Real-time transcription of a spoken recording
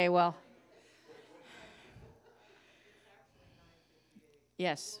Okay, well,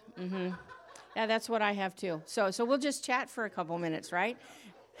 yes. Yeah, that's what I have too. So we'll just chat for a couple minutes, right?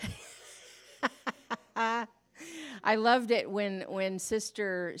 I loved it when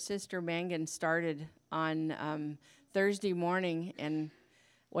Sister Mangan started on Thursday morning, and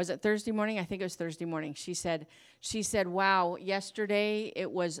was it Thursday morning? I think it was Thursday morning. She said, "Wow, yesterday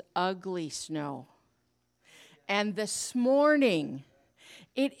it was ugly snow, and this morning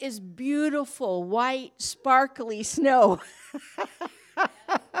it is beautiful white sparkly snow."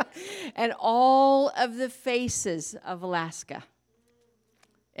 And all of the faces of Alaska.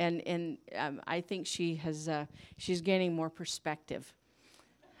 And I think she's gaining more perspective.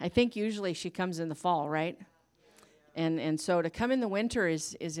 I think usually she comes in the fall, right? And so to come in the winter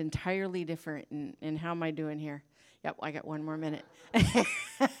is entirely different. And how am I doing here? Yep, I got one more minute.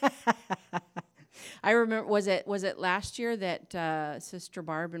 I remember, was it last year that Sister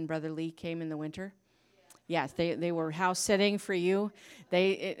Barb and Brother Lee came in the winter? Yes, they were house sitting for you.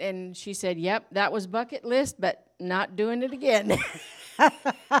 And she said, "Yep, that was bucket list, but not doing it again."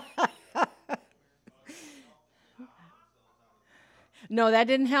 No, that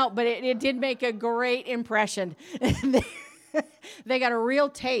didn't help, but it did make a great impression. They got a real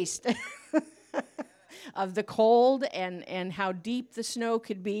taste of the cold and how deep the snow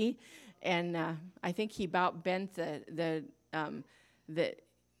could be. And I think he about bent the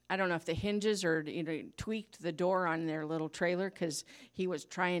I don't know if the hinges or tweaked the door on their little trailer because he was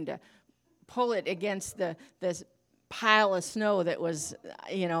trying to pull it against this pile of snow that was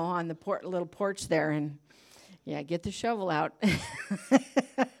on the little porch there. And yeah, get the shovel out.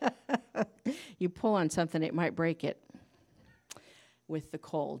 You pull on something, it might break it with the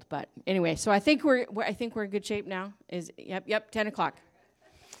cold. But anyway, so I think we're in good shape now. Yep, 10 o'clock.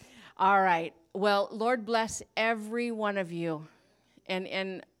 All right. Well, Lord bless every one of you.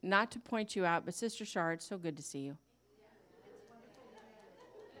 And not to point you out, but Sister Shar, it's so good to see you.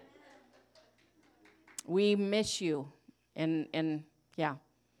 We miss you. And yeah,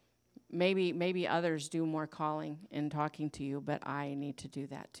 maybe others do more calling and talking to you, but I need to do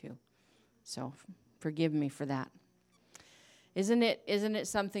that too. So forgive me for that. Isn't it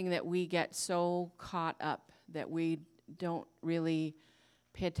something that we get so caught up that we don't really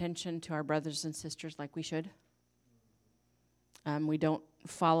pay attention to our brothers and sisters like we should? We don't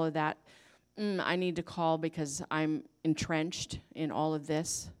follow that. I need to call because I'm entrenched in all of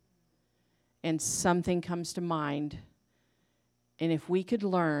this. And something comes to mind. And if we could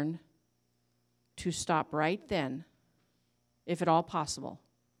learn to stop right then, if at all possible,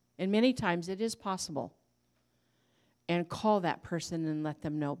 and many times it is possible, and call that person and let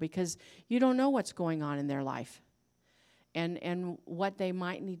them know, because you don't know what's going on in their life and what they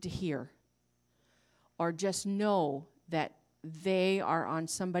might need to hear, or just know that they are on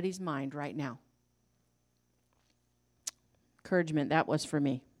somebody's mind right now. Encouragement, that was for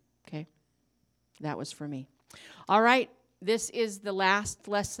me, okay? That was for me. All right, this is the last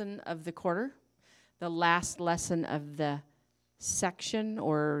lesson of the quarter, the last lesson of the section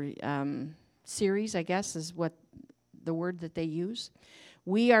or series, I guess, is what the word that they use.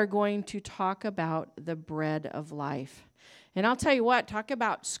 We are going to talk about the bread of life. And I'll tell you what, talk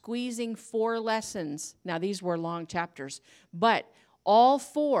about squeezing 4 lessons. Now, these were long chapters, but all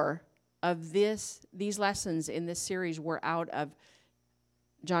 4 of these lessons in this series were out of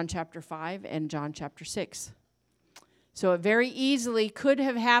John chapter 5 and John chapter 6. So it very easily could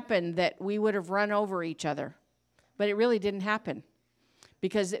have happened that we would have run over each other, but it really didn't happen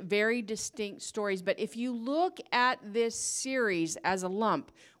because very distinct stories. But if you look at this series as a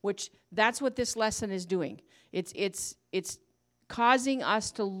lump, which that's what this lesson is doing, it's causing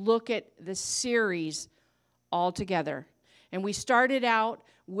us to look at the series all together. And we started out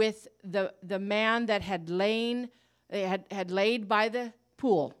with the man that had laid by the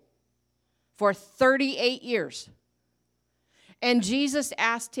pool for 38 years. And Jesus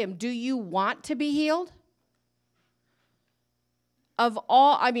asked him, "Do you want to be healed?" I've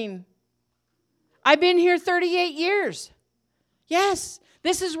been here 38 years. Yes,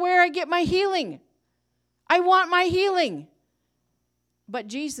 this is where I get my healing. I want my healing. But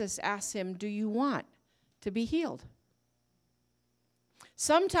Jesus asked him, "Do you want to be healed?"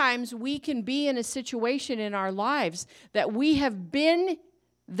 Sometimes we can be in a situation in our lives that we have been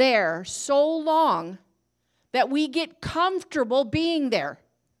there so long that we get comfortable being there.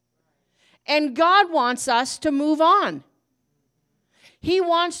 And God wants us to move on. He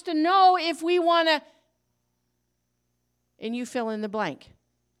wants to know if we want to, and you fill in the blank.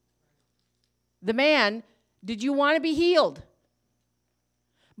 The man, did you want to be healed?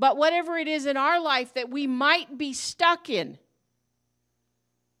 But whatever it is in our life that we might be stuck in,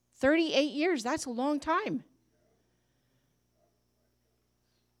 38 years, that's a long time.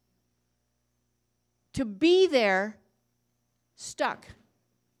 To be there stuck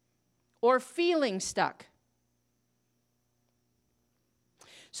or feeling stuck.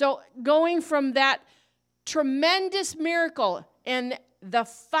 So going from that tremendous miracle, and the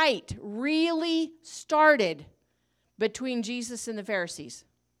fight really started between Jesus and the Pharisees.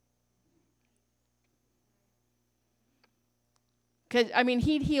 Because, I mean,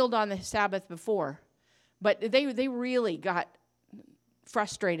 he'd healed on the Sabbath before, but they really got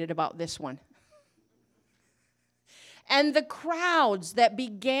frustrated about this one. And the crowds that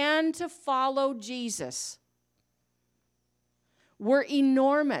began to follow Jesus were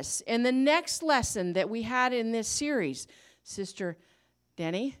enormous. In the next lesson that we had in this series, Sister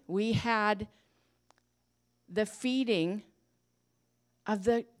Denny, we had the feeding of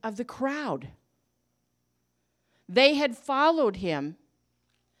the crowd. They had followed him,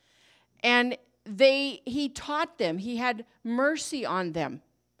 and he taught them. He had mercy on them,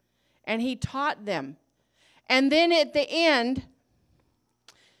 and he taught them. And then at the end,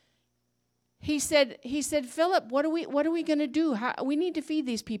 he said, Philip, what are we going to do? We need to feed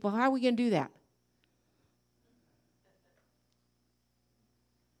these people. How are we going to do that?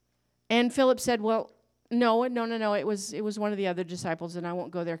 And Philip said, well, no. It was one of the other disciples, and I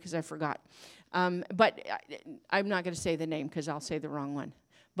won't go there because I forgot. But I'm not going to say the name because I'll say the wrong one.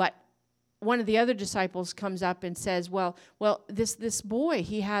 But one of the other disciples comes up and says, well, this boy,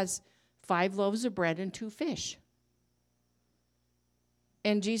 he has 5 loaves of bread and 2 fish.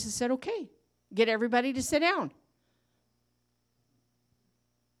 And Jesus said, okay, get everybody to sit down.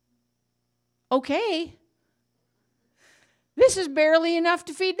 Okay. This is barely enough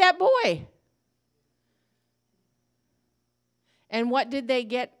to feed that boy. And what did they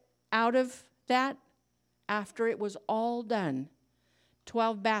get out of that after it was all done?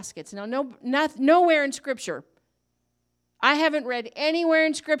 12 baskets. Now, nowhere in Scripture, I haven't read anywhere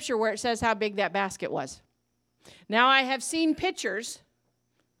in Scripture where it says how big that basket was. Now, I have seen pictures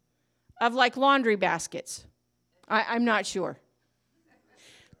of like laundry baskets. I'm not sure.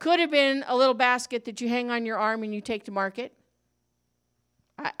 Could have been a little basket that you hang on your arm and you take to market.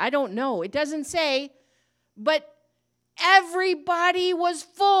 I don't know. It doesn't say, but everybody was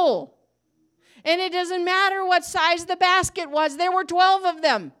full. And it doesn't matter what size the basket was. There were 12 of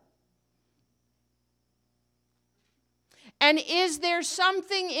them. And is there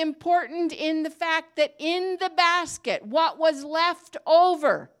something important in the fact that in the basket, what was left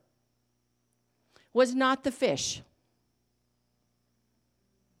over was not the fish?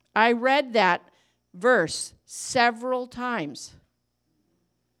 I read that verse several times.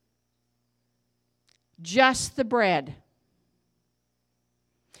 Just the bread.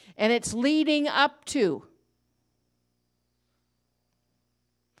 And it's leading up to.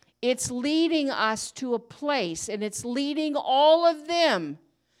 It's leading us to a place, and it's leading all of them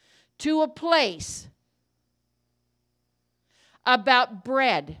to a place about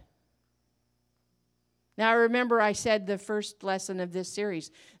bread. Now, remember I said the first lesson of this series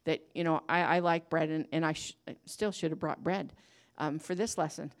that, I like bread, and I still should have brought bread for this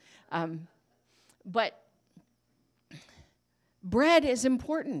lesson. But bread is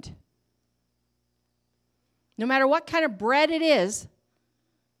important. No matter what kind of bread it is,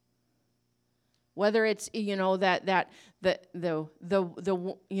 whether it's the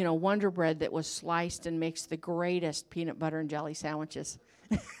Wonder Bread that was sliced and makes the greatest peanut butter and jelly sandwiches.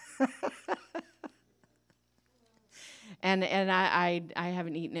 and I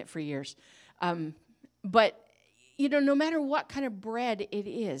haven't eaten it for years. But no matter what kind of bread it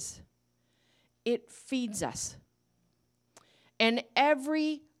is, it feeds us. And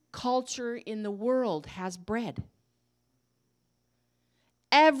every culture in the world has bread.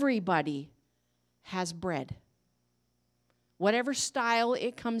 Everybody has bread. Whatever style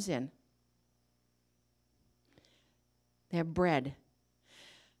it comes in. They have bread.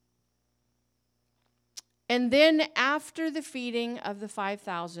 And then after the feeding of the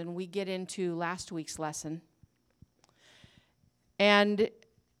 5,000, we get into last week's lesson. And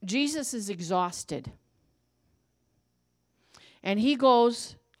Jesus is exhausted. And he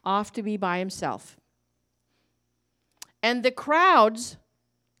goes off to be by himself. And the crowds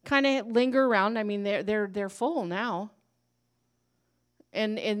kind of linger around. I mean, they're full now.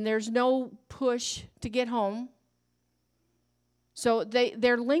 And there's no push to get home. So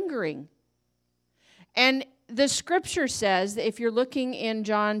they're lingering. And the scripture says, if you're looking in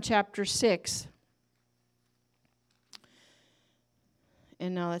John chapter 6,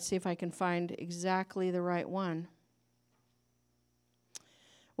 and now let's see if I can find exactly the right one.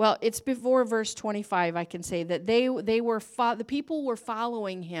 Well, it's before verse 25, I can say that the people were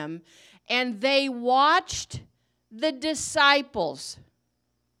following him, and they watched the disciples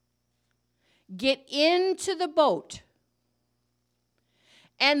get into the boat,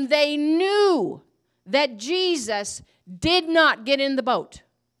 and they knew that Jesus did not get in the boat.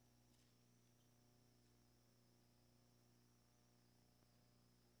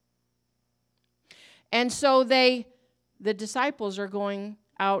 And so the disciples are going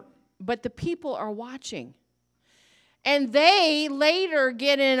out, but the people are watching. And they later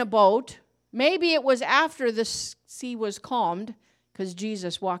get in a boat. Maybe it was after the sea was calmed, because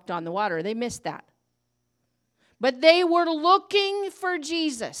Jesus walked on the water. They missed that. But they were looking for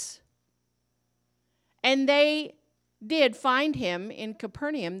Jesus. And they did find him in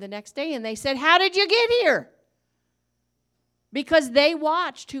Capernaum the next day. And they said, "How did you get here?" Because they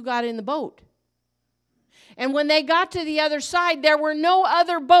watched who got in the boat. And when they got to the other side, there were no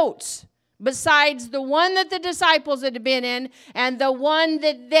other boats besides the one that the disciples had been in and the one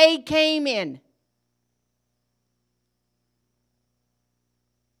that they came in.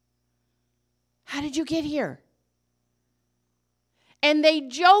 How did you get here? And they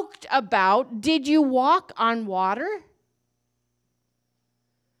joked about, did you walk on water?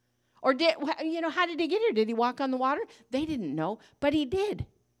 Or how did he get here? Did he walk on the water? They didn't know, but he did.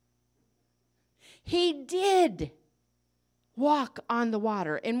 He did walk on the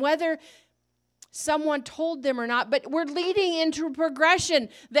water. And whether someone told them or not, but we're leading into a progression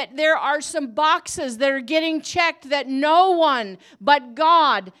that there are some boxes that are getting checked that no one but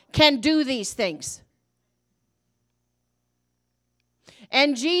God can do these things.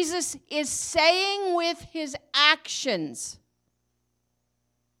 And Jesus is saying with his actions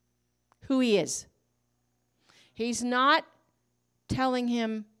who he is. He's not telling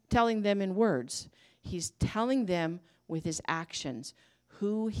them in words. He's telling them with his actions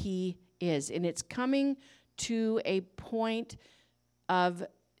who he is. And it's coming to a point of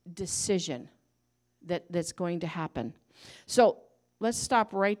decision that's going to happen. So let's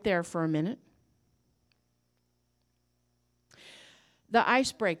stop right there for a minute. The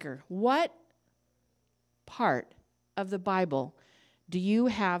icebreaker. What part of the Bible do you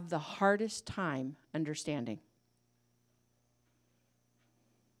have the hardest time understanding?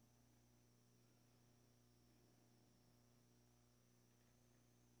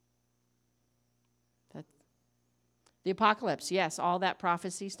 The apocalypse, yes, all that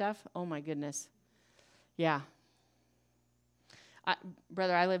prophecy stuff. Oh my goodness, yeah.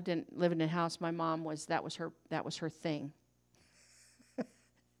 Brother, I lived in a house. My mom that was her thing,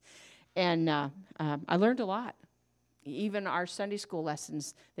 and I learned a lot. Even our Sunday school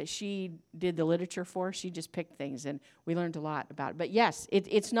lessons that she did the literature for, she just picked things, and we learned a lot about it. But yes,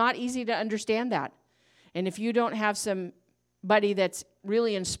 it's not easy to understand that, and if you don't have somebody that's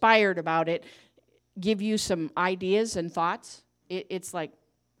really inspired about it, give you some ideas and thoughts, it's like,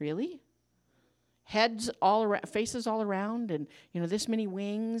 really? Heads all around, faces all around, and, this many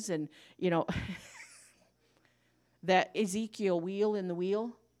wings, and, that Ezekiel wheel in the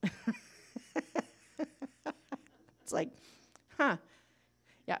wheel. It's like, huh.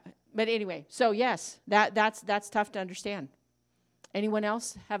 Yeah, but anyway, so yes, that's tough to understand. Anyone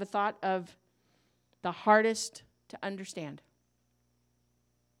else have a thought of the hardest to understand?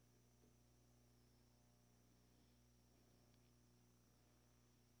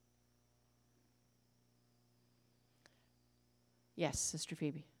 Yes, Sister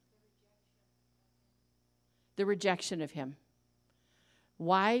Phoebe. The rejection of him.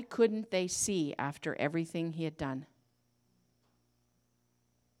 Why couldn't they see after everything he had done?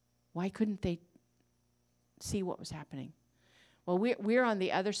 Why couldn't they see what was happening? Well, we're on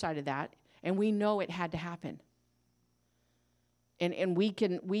the other side of that, and we know it had to happen. And we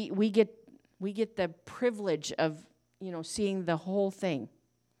get the privilege of seeing the whole thing.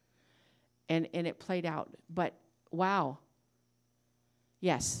 And it played out. But wow.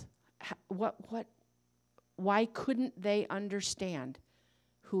 Yes. Why couldn't they understand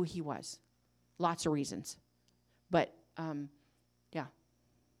who he was? Lots of reasons. But, yeah.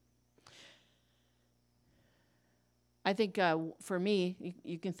 I think for me,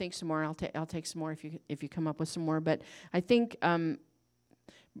 you can think some more. I'll take some more if you come up with some more. But I think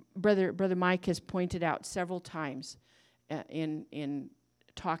Brother Mike has pointed out several times in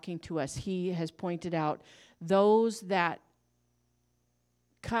talking to us. He has pointed out those that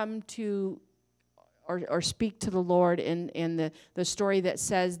come to or speak to the Lord in the story that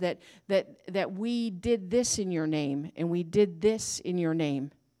says that we did this in your name and we did this in your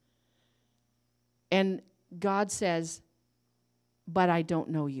name. And God says, but I don't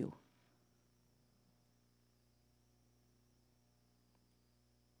know you.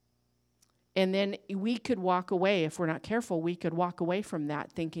 And then we could walk away, if we're not careful, we could walk away from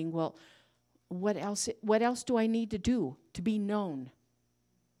that thinking, well, what else do I need to do to be known?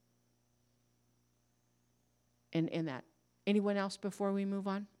 And that. Anyone else before we move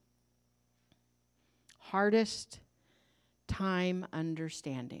on? Hardest time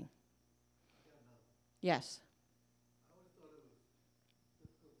understanding. Yes. I always thought it was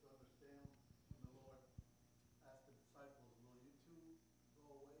difficult to understand when the Lord asked the disciples, will you two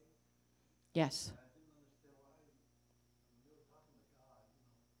go away? Yes. I didn't understand why. They were talking to God,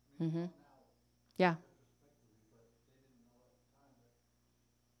 Mm-hmm. now, Yeah. retrospectively, but they didn't know at the time that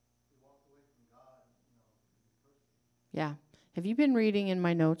they walked away from God, in person. Yeah. Have you been reading in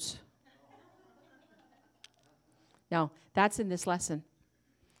my notes? No, that's in this lesson.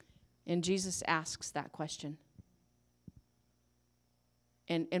 And Jesus asks that question.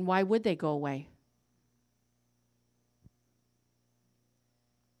 And why would they go away?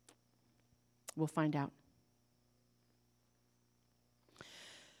 We'll find out.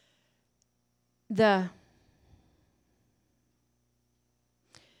 The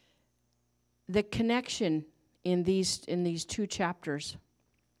connection in these two chapters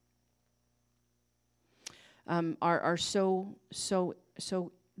are so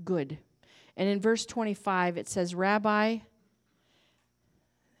good. And in verse 25 it says, Rabbi,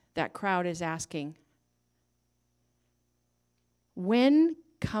 that crowd is asking, when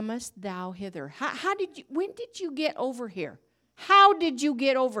comest thou hither? When did you get over here? How did you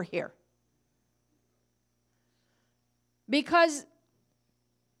get over here? Because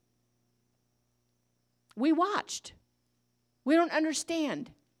we watched. We don't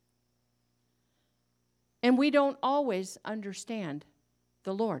understand. And we don't always understand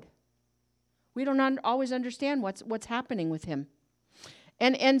the Lord. We don't always understand what's happening with him.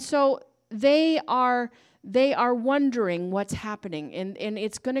 And so they are wondering what's happening. And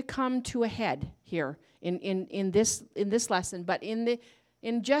it's going to come to a head here in this lesson. But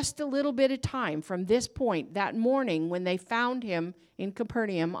in just a little bit of time from this point, that morning when they found him in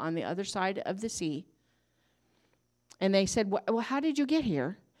Capernaum on the other side of the sea, and they said, well, how did you get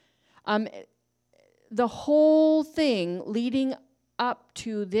here? The whole thing leading up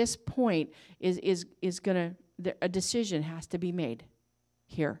to this point is going to, a decision has to be made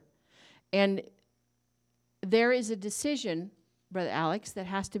here. And there is a decision, Brother Alex, that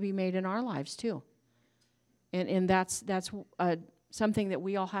has to be made in our lives too. And that's something that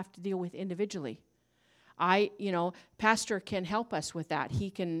we all have to deal with individually. Pastor can help us with that. He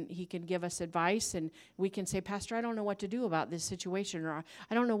can give us advice, and we can say, Pastor, I don't know what to do about this situation, or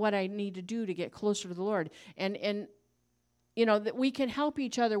I don't know what I need to do to get closer to the Lord. And that we can help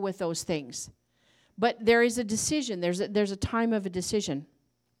each other with those things. But there is a decision. There's a time of a decision.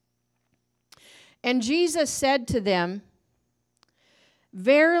 And Jesus said to them,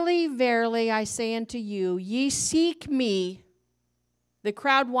 Verily, verily, I say unto you, ye seek me. The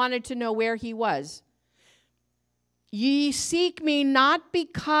crowd wanted to know where he was. Ye seek me not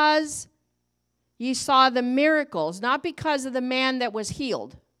because ye saw the miracles, not because of the man that was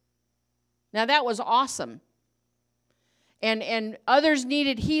healed. Now that was awesome. And others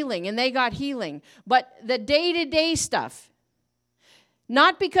needed healing, and they got healing. But the day-to-day stuff,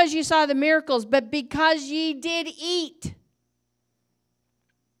 not because you saw the miracles, but because ye did eat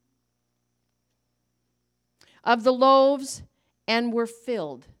of the loaves and were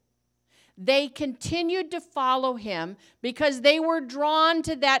filled. They continued to follow him because they were drawn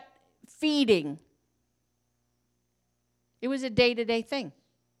to that feeding. It was a day-to-day thing.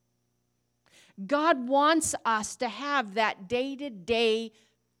 God wants us to have that day-to-day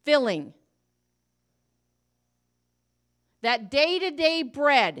filling. That day-to-day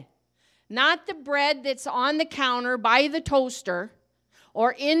bread. Not the bread that's on the counter by the toaster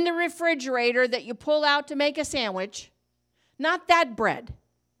or in the refrigerator that you pull out to make a sandwich. Not that bread.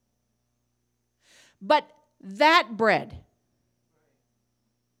 But that bread.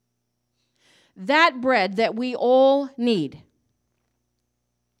 That bread that we all need.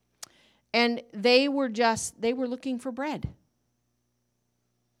 And they were looking for bread.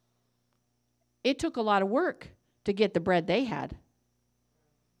 It took a lot of work to get the bread they had.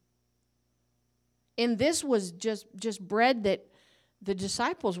 And this was just bread that the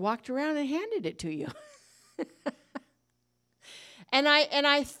disciples walked around and handed it to you. And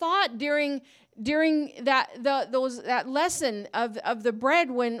I thought during that lesson of the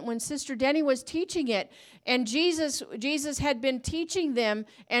bread when Sister Denny was teaching it, and Jesus had been teaching them,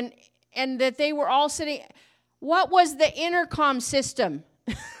 and that they were all sitting. What was the intercom system?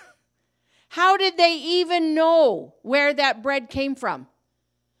 How did they even know where that bread came from?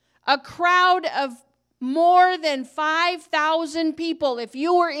 A crowd of More than 5,000 people. If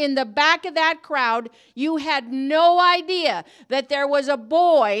you were in the back of that crowd, you had no idea that there was a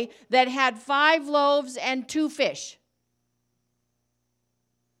boy that had 5 loaves and 2 fish.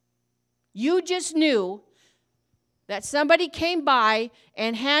 You just knew that somebody came by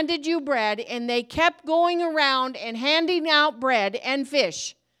and handed you bread, and they kept going around and handing out bread and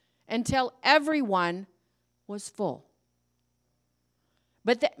fish until everyone was full.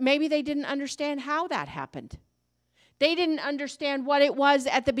 But maybe they didn't understand how that happened. They didn't understand what it was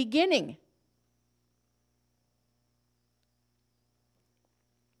at the beginning.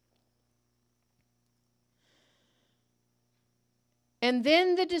 And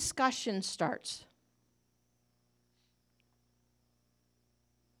then the discussion starts.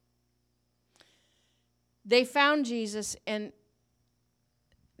 They found Jesus and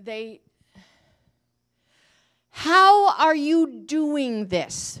how are you doing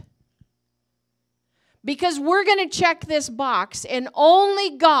this? Because we're going to check this box, and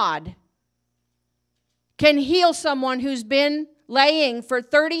only God can heal someone who's been laying for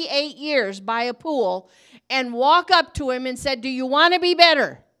 38 years by a pool and walk up to him and said, "Do you want to be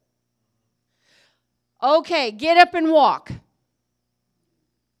better?" "Okay, get up and walk."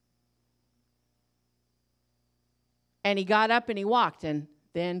 And he got up and he walked, and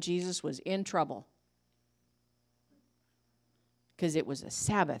then Jesus was in trouble. Because it was a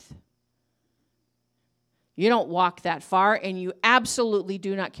Sabbath. You don't walk that far, and you absolutely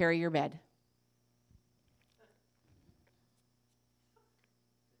do not carry your bed.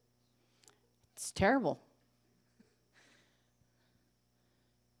 It's terrible.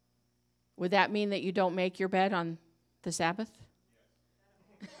 Would that mean that you don't make your bed on the Sabbath?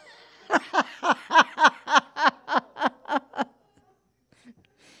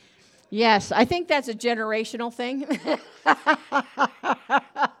 Yes, I think that's a generational thing.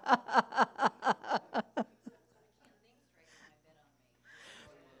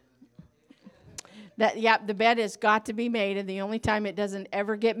 The bed has got to be made, and the only time it doesn't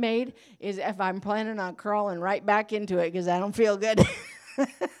ever get made is if I'm planning on crawling right back into it because I don't feel good.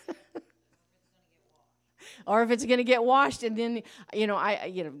 Or if it's going to get washed, and then,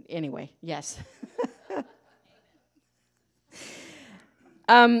 anyway, yes.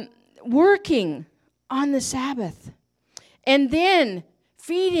 Working on the Sabbath, and then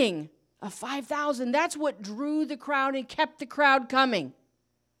feeding of 5,000. That's what drew the crowd and kept the crowd coming.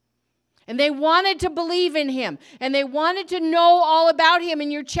 And they wanted to believe in him, and they wanted to know all about him.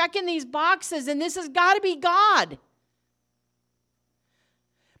 And you're checking these boxes, and this has got to be God.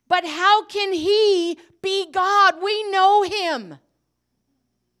 But how can he be God? We know him.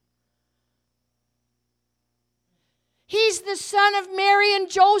 He's the son of Mary and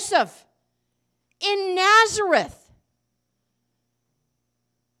Joseph in Nazareth.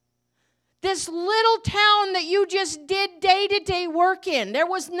 This little town that you just did day-to-day work in. There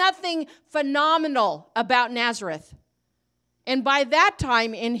was nothing phenomenal about Nazareth. And by that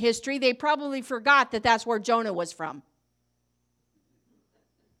time in history, they probably forgot that that's where Jonah was from.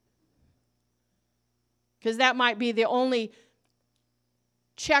 Because that might be the only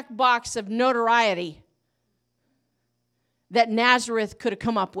checkbox of notoriety that Nazareth could have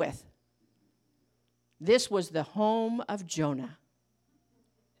come up with. This was the home of Jonah.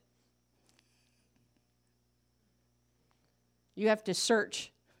 You have to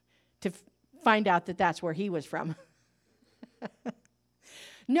search to find out that that's where he was from.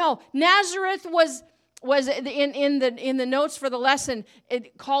 No, Nazareth was in the notes for the lesson,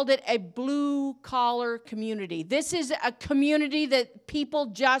 it called it a blue-collar community. This is a community that people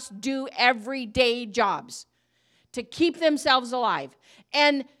just do everyday jobs to keep themselves alive.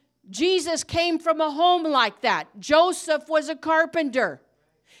 And Jesus came from a home like that. Joseph was a carpenter.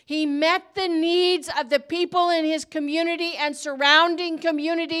 He met the needs of the people in his community and surrounding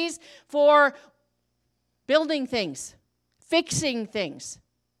communities for building things, fixing things.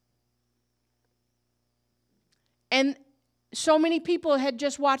 And so many people had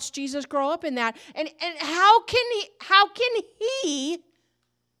just watched Jesus grow up in that. And how can he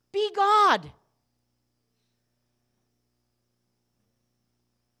be God?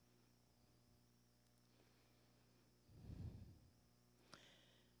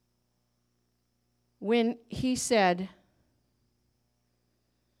 When he said,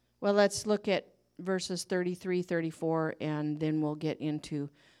 well, let's look at verses 33, 34, and then we'll get into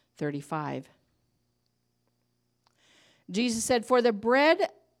 35. Jesus said, "For the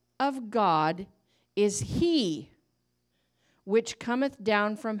bread of God is he which cometh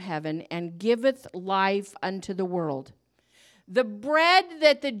down from heaven and giveth life unto the world." The bread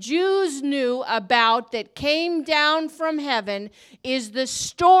that the Jews knew about that came down from heaven is the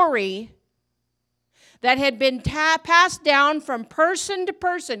story that had been passed down from person to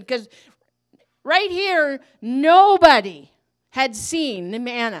person. Because right here, nobody had seen the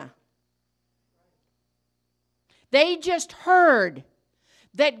manna. They just heard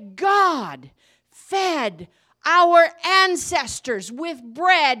that God fed our ancestors with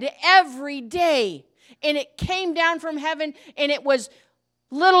bread every day. And it came down from heaven, and it was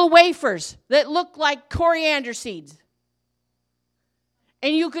little wafers that looked like coriander seeds.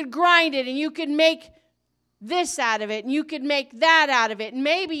 And you could grind it, and you could make this out of it, and you could make that out of it, and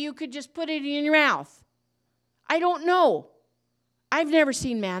maybe you could just put it in your mouth. I don't know. I've never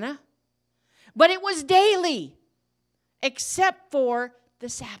seen manna. But it was daily, except for the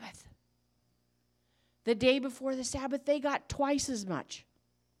Sabbath. The day before the Sabbath, they got twice as much.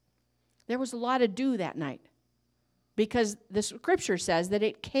 There was a lot of dew that night, because the scripture says that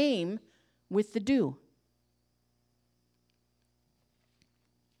it came with the dew.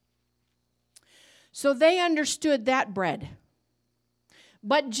 So they understood that bread.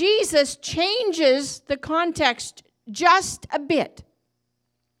 But Jesus changes the context just a bit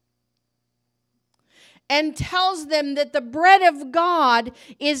and tells them that the bread of God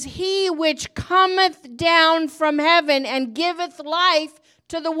is he which cometh down from heaven and giveth life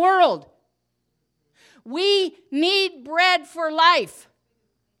to the world. We need bread for life.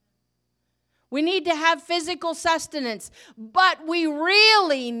 We need to have physical sustenance, but we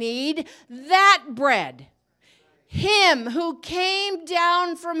really need that bread. Him who came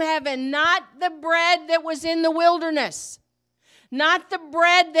down from heaven, not the bread that was in the wilderness, not the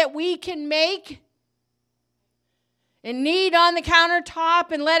bread that we can make and knead on the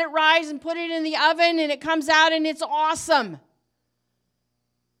countertop and let it rise and put it in the oven and it comes out and it's awesome.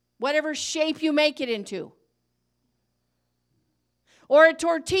 Whatever shape you make it into. Or a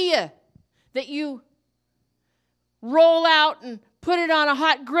tortilla that you roll out and put it on a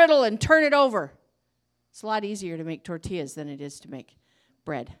hot griddle and turn it over. It's a lot easier to make tortillas than it is to make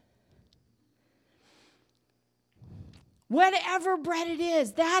bread. Whatever bread it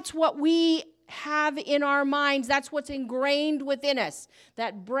is, that's what we have in our minds. That's what's ingrained within us.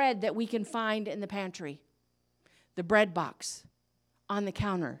 That bread that we can find in the pantry. The bread box on the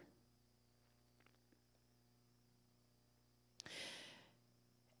counter.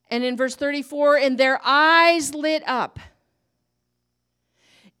 And in verse 34, and their eyes lit up.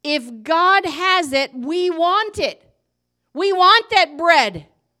 If God has it, we want it. We want that bread.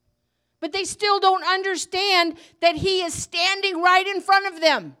 But they still don't understand that he is standing right in front of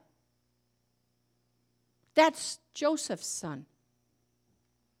them. That's Joseph's son.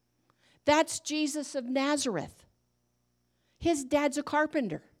 That's Jesus of Nazareth. His dad's a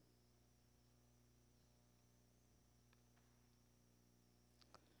carpenter.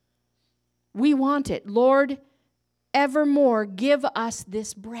 We want it. Lord, evermore give us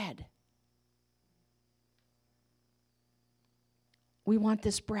this bread. We want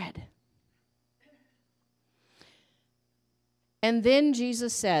this bread. And then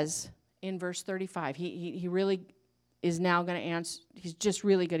Jesus says in verse 35, he really is now going to answer, he's just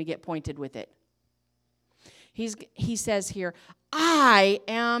really going to get pointed with it. He says here, I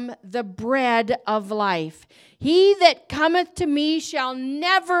am the bread of life. He that cometh to me shall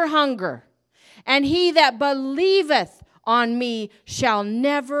never hunger, and he that believeth on me shall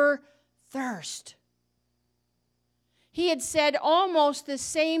never thirst. He had said almost the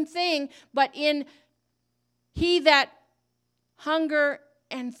same thing, but in he that hunger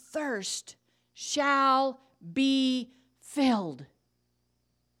and thirst shall be filled.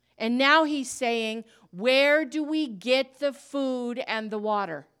 And now he's saying, where do we get the food and the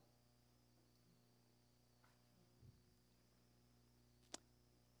water?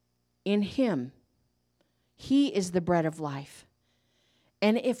 In him. He is the bread of life.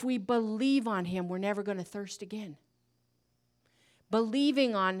 And if we believe on him, we're never going to thirst again.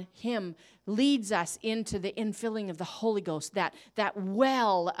 Believing on him leads us into the infilling of the Holy Ghost, that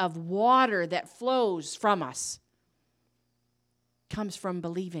well of water that flows from us. Comes from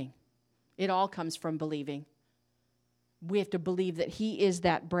believing. It all comes from believing. We have to believe that he is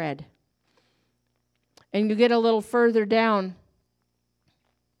that bread. And you get a little further down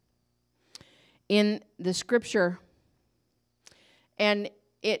in the scripture, and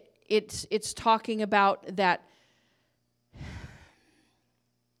it's talking about that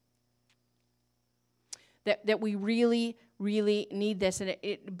we really, really need this. And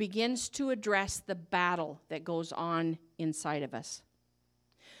it begins to address the battle that goes on inside of us.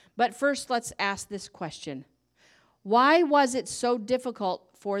 But first, let's ask this question. Why was it so difficult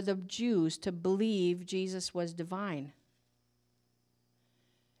for the Jews to believe Jesus was divine?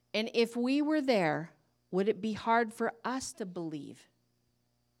 And if we were there, would it be hard for us to believe?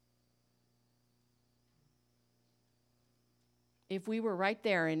 if we were right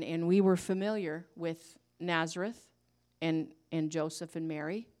there and we were familiar with Nazareth and Joseph and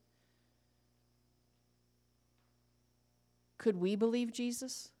Mary, could we believe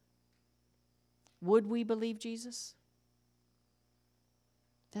Jesus? Would we believe Jesus?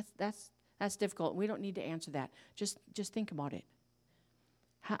 That's difficult. We don't need to answer that. Just think about it.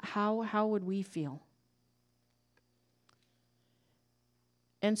 How would we feel?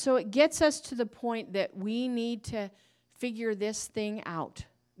 And so it gets us to the point that we need to figure this thing out,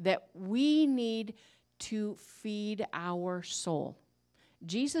 that we need to feed our soul.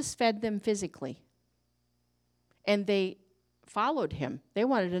 Jesus fed them physically, and they followed him. They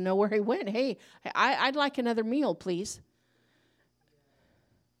wanted to know where he went. Hey, I'd like another meal, please.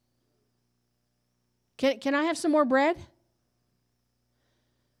 Can I have some more bread?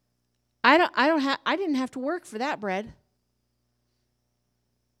 I didn't have to work for that bread.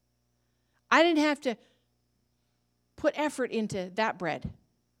 I didn't have to put effort into that bread.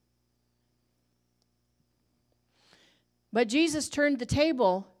 But Jesus turned the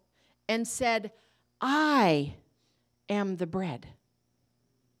table and said, I am the bread.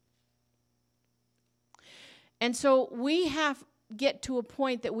 And so we have get to a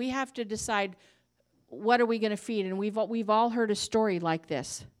point that we have to decide, what are we going to feed? And we've all heard a story like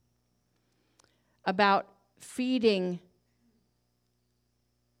this about feeding.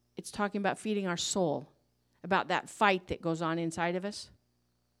 It's talking about feeding our soul, about that fight that goes on inside of us.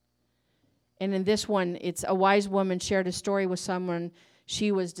 And in this one, it's a wise woman shared a story with someone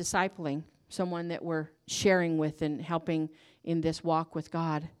she was discipling, someone that we're sharing with and helping in this walk with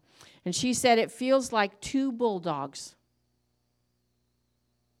God. And she said, it feels like two bulldogs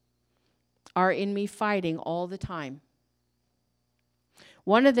are in me fighting all the time.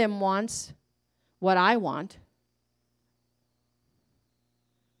 One of them wants what I want.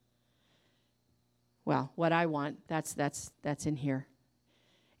 Well, what I want, that's in here.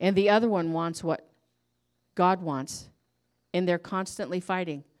 And the other one wants what God wants. And they're constantly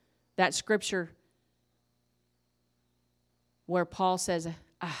fighting. That scripture where Paul says,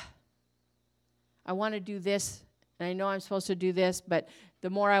 I want to do this, and I know I'm supposed to do this, but the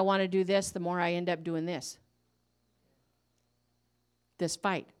more I want to do this, the more I end up doing this. This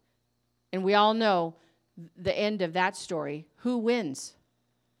fight. And we all know the end of that story. Who wins?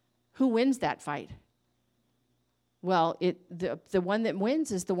 Who wins that fight? Well, the one that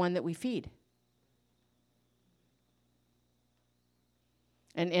wins is the one that we feed.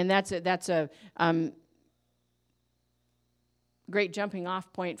 And that's a great jumping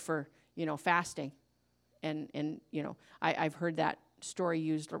off point for, fasting. And I've heard that story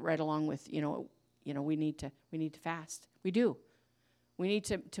used right along with, we need to fast. We do. We need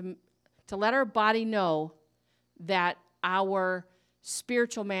to let our body know that our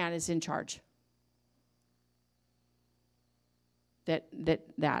spiritual man is in charge.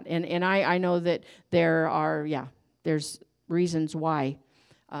 And I know that there's reasons why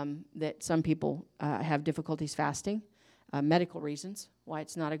that some people have difficulties fasting, medical reasons why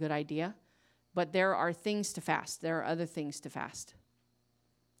it's not a good idea. But there are things to fast. There are other things to fast.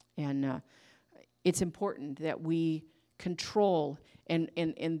 And it's important that we control, and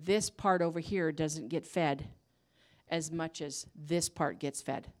this part over here doesn't get fed as much as this part gets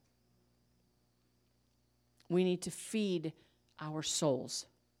fed. We need to feed our souls.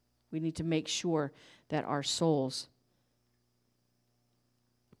 We need to make sure that our souls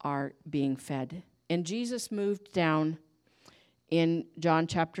are being fed. And Jesus moved down in John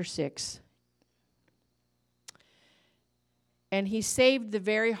chapter 6. And he saved the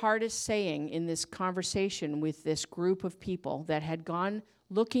very hardest saying in this conversation with this group of people that had gone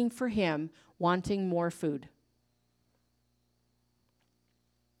looking for him, wanting more food.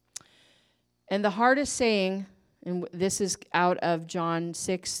 And the hardest saying, and this is out of John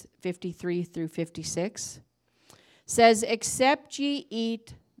 6:53 through 56, says, except ye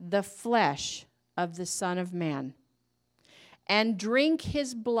eat the flesh of the Son of Man and drink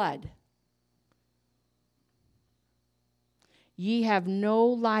his blood, ye have no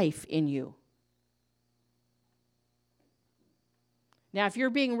life in you. Now, if you're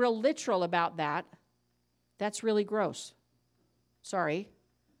being real literal about that, that's really gross. Sorry.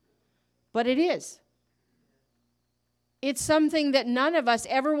 But it is. It's something that none of us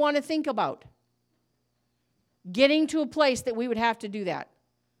ever want to think about. Getting to a place that we would have to do that.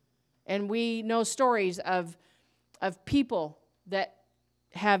 And we know stories of people that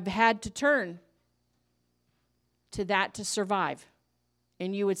have had to turn to that to survive.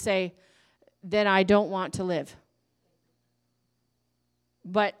 And you would say, then I don't want to live.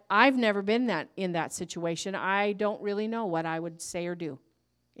 But I've never been in that situation. I don't really know what I would say or do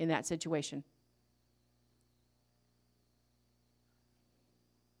in that situation.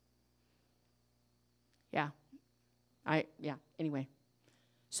 Anyway.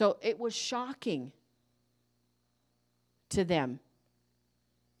 So it was shocking to them.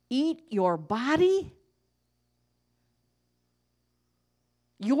 Eat your body?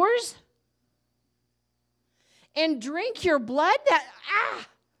 Yours? And drink your blood?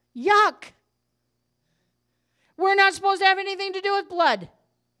 Yuck. We're not supposed to have anything to do with blood.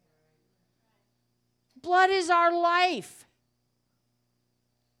 Blood is our life.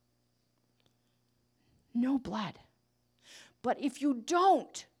 No blood. But if you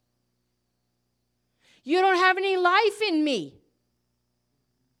don't have any life in me.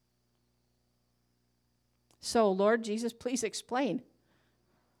 So, Lord Jesus, please explain.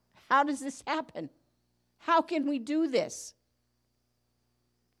 How does this happen? How can we do this?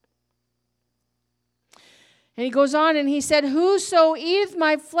 And he goes on and he said, whoso eateth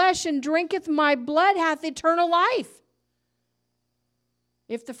my flesh and drinketh my blood hath eternal life.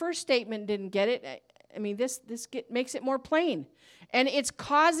 If the first statement didn't get it, this makes it more plain. And it's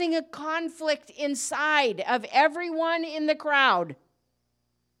causing a conflict inside of everyone in the crowd.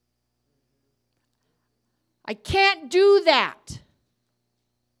 I can't do that.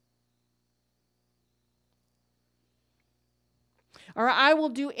 Or I will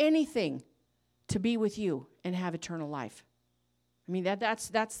do anything to be with you and have eternal life.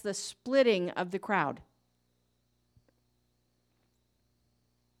 That's the splitting of the crowd.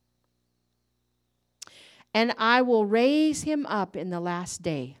 And I will raise him up in the last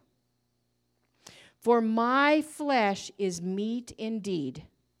day. For my flesh is meat indeed,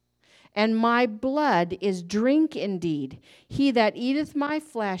 and my blood is drink indeed. He that eateth my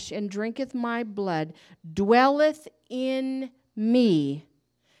flesh and drinketh my blood dwelleth in me,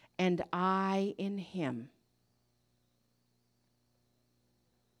 and I in him.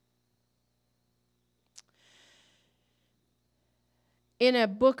 In a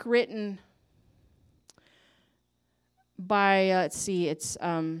book written by,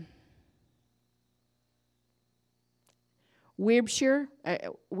 Wiersbe,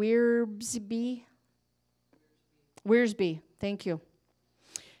 thank you.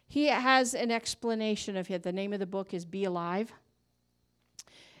 He has an explanation of it. The name of the book is Be Alive.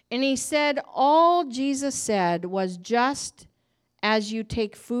 And he said, all Jesus said was just as you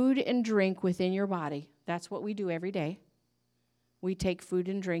take food and drink within your body. That's what we do every day. We take food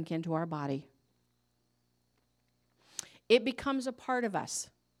and drink into our body. It becomes a part of us.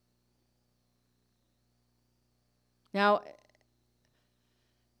 Now,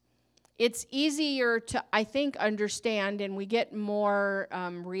 it's easier to, I think, understand, and we get more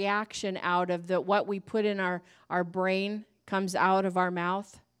reaction out of what we put in our brain comes out of our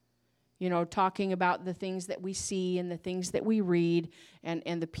mouth. Talking about the things that we see and the things that we read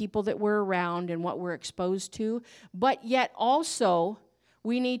and the people that we're around and what we're exposed to. But yet also,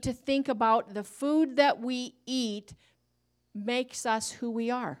 we need to think about the food that we eat makes us who we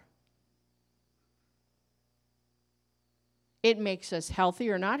are. It makes us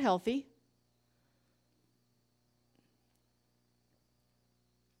healthy or not healthy.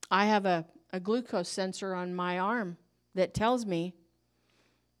 I have a glucose sensor on my arm that tells me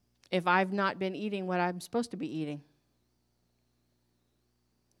if I've not been eating what I'm supposed to be eating.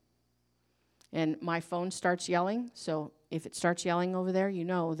 And my phone starts yelling, so if it starts yelling over there, you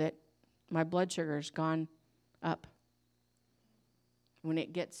know that my blood sugar's gone up. When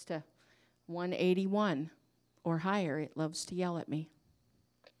it gets to 181 or higher, it loves to yell at me.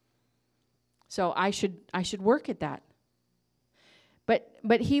 So I should work at that.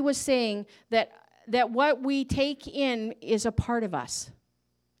 But he was saying that what we take in is a part of us.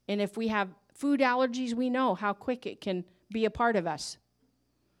 And if we have food allergies, we know how quick it can be a part of us.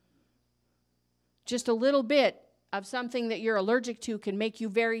 Just a little bit of something that you're allergic to can make you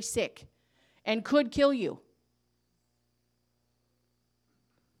very sick and could kill you.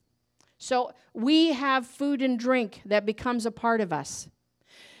 So we have food and drink that becomes a part of us.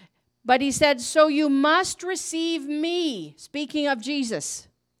 But he said, so you must receive me, speaking of Jesus,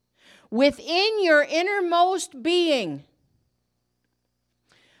 within your innermost being,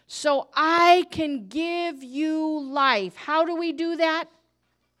 so I can give you life. How do we do that?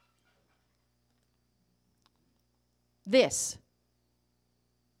 This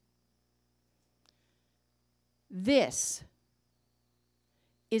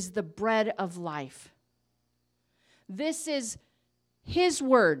is the bread of life. This is his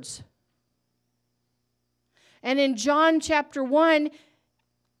words. And in John chapter 1,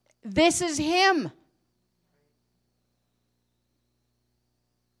 this is him.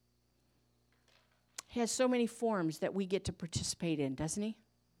 He has so many forms that we get to participate in, doesn't he?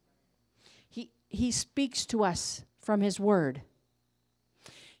 He speaks to us from his word.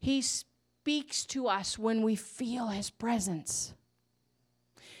 He speaks to us when we feel His presence.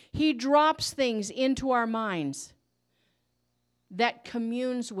 He drops things into our minds that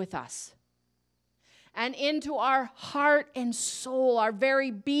communes with us. And into our heart and soul, our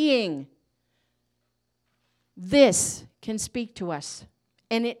very being. This can speak to us.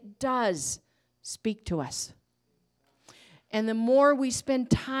 And it does speak to us. And the more we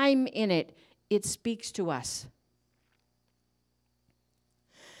spend time in it, it speaks to us.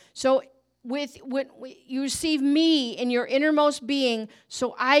 So when you receive me in your innermost being,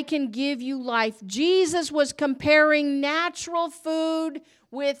 so I can give you life. Jesus was comparing natural food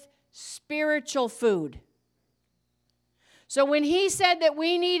with spiritual food. So when He said that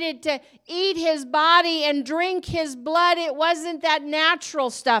we needed to eat His body and drink His blood, it wasn't that natural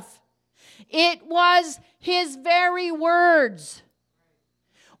stuff. It was His very words.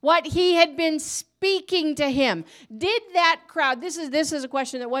 What He had been speaking to him. Did that crowd, this is a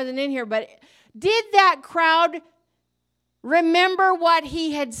question that wasn't in here, but did that crowd remember what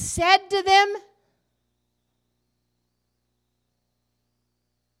He had said to them?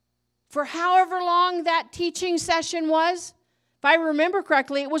 For however long that teaching session was, if I remember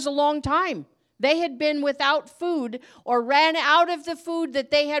correctly, it was a long time. They had been without food or ran out of the food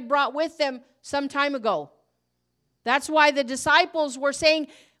that they had brought with them some time ago. That's why the disciples were saying,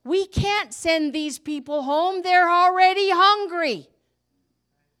 we can't send these people home. They're already hungry.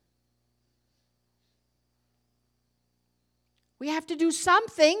 We have to do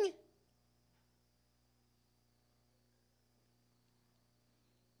something.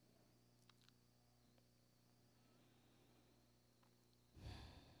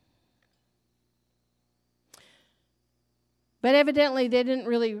 But evidently, they didn't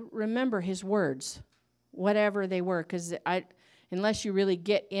really remember His words, whatever they were, because unless you really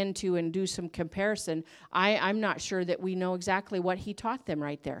get into and do some comparison, I'm not sure that we know exactly what He taught them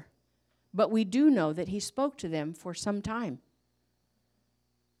right there. But we do know that He spoke to them for some time.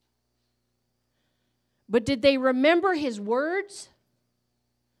 But did they remember His words?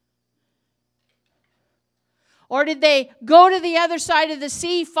 Or did they go to the other side of the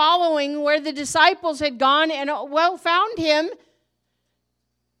sea following where the disciples had gone and, found Him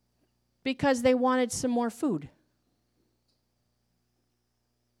because they wanted some more food?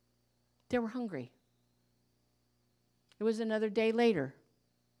 They were hungry. It was another day later.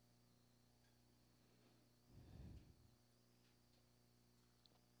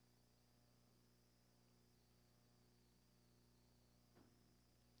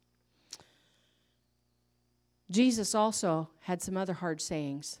 Jesus also had some other hard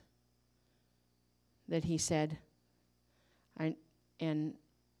sayings that He said. And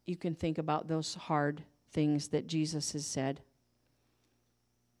you can think about those hard things that Jesus has said.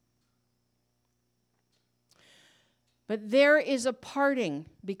 But there is a parting,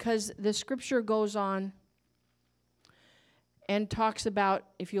 because the scripture goes on and talks about,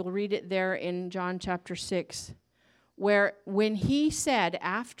 if you'll read it there in John chapter 6, where when He said,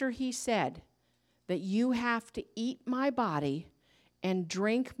 after He said, that you have to eat my body and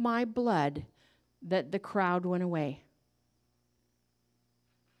drink my blood, that the crowd went away.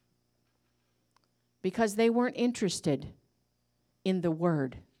 Because they weren't interested in the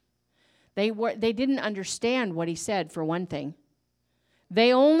word. They didn't understand what He said, for one thing.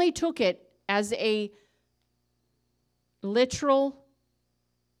 They only took it as a literal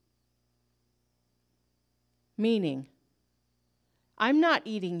meaning. I'm not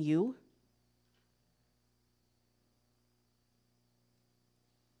eating you.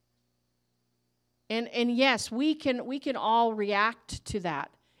 And yes, we can all react to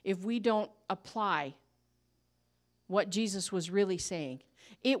that if we don't apply what Jesus was really saying.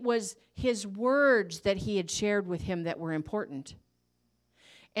 It was His words that He had shared with him that were important.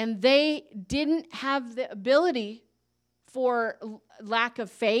 And they didn't have the ability, for lack of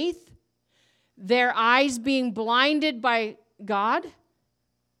faith, their eyes being blinded by God.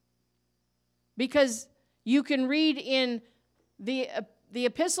 Because you can read in the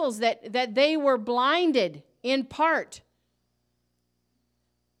epistles that they were blinded in part.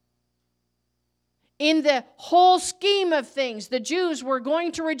 In the whole scheme of things, the Jews were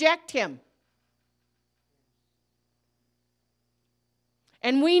going to reject Him.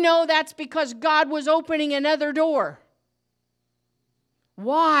 And we know that's because God was opening another door.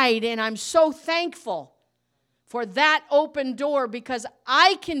 Wide, and I'm so thankful for that open door, because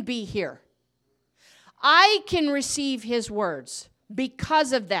I can be here. I can receive His words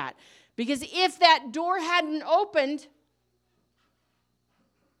because of that. Because if that door hadn't opened,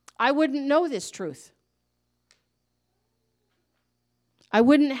 I wouldn't know this truth. I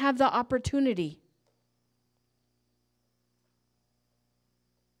wouldn't have the opportunity.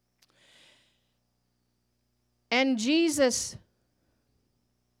 And Jesus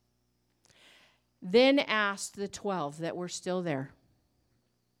then asked the 12 that were still there.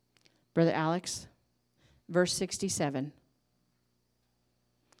 Brother Alex, verse 67.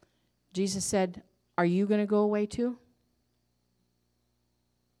 Jesus said, are you going to go away too?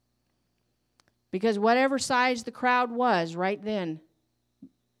 Because whatever size the crowd was right then,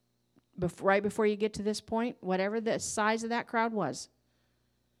 right before you get to this point, whatever the size of that crowd was,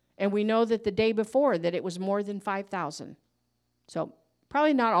 and we know that the day before that it was more than 5,000. So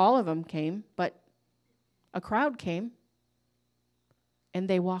probably not all of them came, but a crowd came, and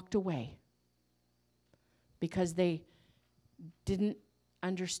they walked away because they didn't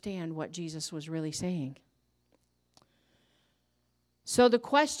understand what Jesus was really saying. So the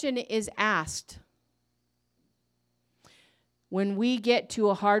question is asked, when we get to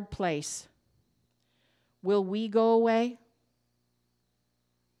a hard place, will we go away?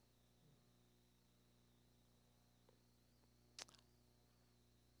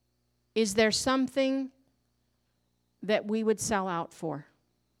 Is there something that we would sell out for?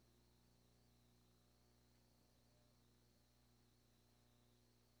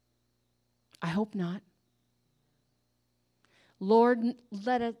 I hope not. Lord,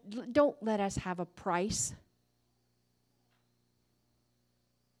 don't let us have a price.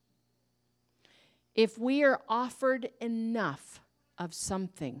 If we are offered enough of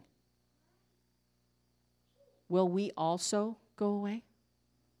something, will we also go away?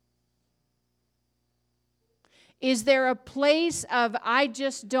 Is there a place of I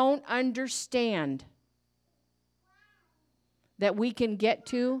just don't understand that we can get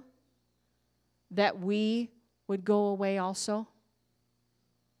to that we would go away also?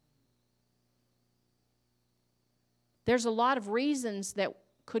 There's a lot of reasons that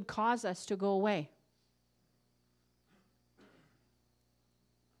could cause us to go away.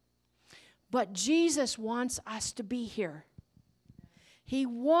 But Jesus wants us to be here. He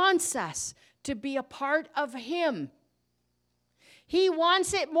wants us to be a part of Him. He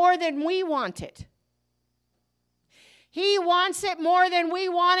wants it more than we want it. He wants it more than we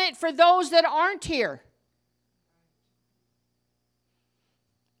want it for those that aren't here.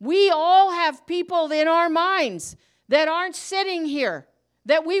 We all have people in our minds that aren't sitting here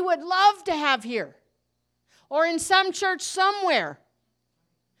that we would love to have here, or in some church somewhere,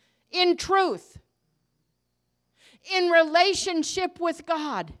 in truth, in relationship with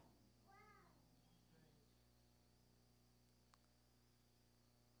God.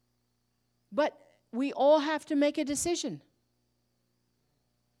 But we all have to make a decision.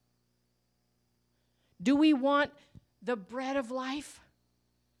 Do we want the bread of life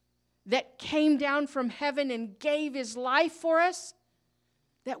that came down from heaven and gave His life for us,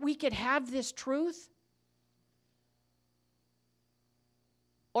 that we could have this truth?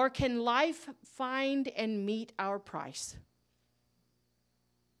 Or can life find and meet our price?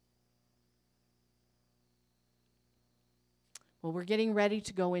 Well, we're getting ready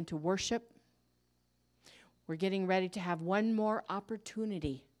to go into worship. We're getting ready to have one more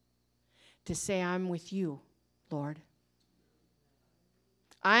opportunity to say, I'm with you, Lord.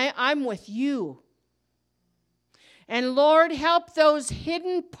 I'm with you. And Lord, help those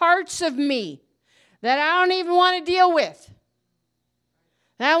hidden parts of me that I don't even want to deal with,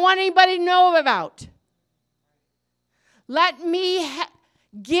 that I don't want anybody to know about. Let me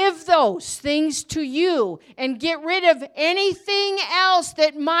give those things to you and get rid of anything else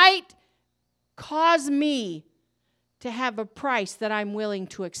that might cause me to have a price that I'm willing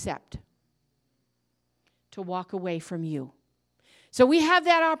to accept, to walk away from you. So we have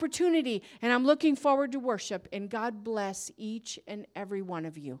that opportunity, and I'm looking forward to worship, and God bless each and every one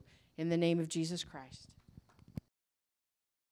of you in the name of Jesus Christ.